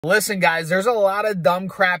Listen, guys, there's a lot of dumb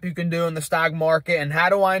crap you can do in the stock market. And how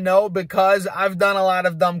do I know? Because I've done a lot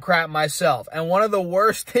of dumb crap myself. And one of the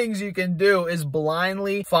worst things you can do is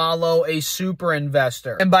blindly follow a super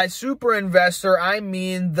investor. And by super investor, I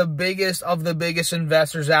mean the biggest of the biggest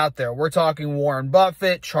investors out there. We're talking Warren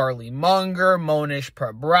Buffett, Charlie Munger, Monish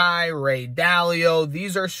Pabrai, Ray Dalio.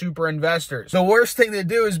 These are super investors. The worst thing to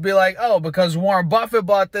do is be like, oh, because Warren Buffett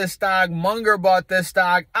bought this stock, Munger bought this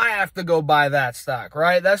stock, I have to go buy that stock,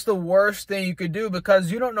 right? That's the worst thing you could do, because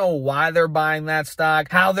you don't know why they're buying that stock,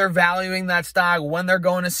 how they're valuing that stock, when they're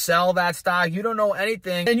going to sell that stock. You don't know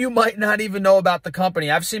anything, and you might not even know about the company.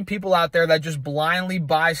 I've seen people out there that just blindly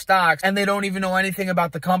buy stocks and they don't even know anything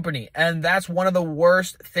about the company. And that's one of the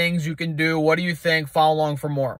worst things you can do. What do you think? Follow along for more.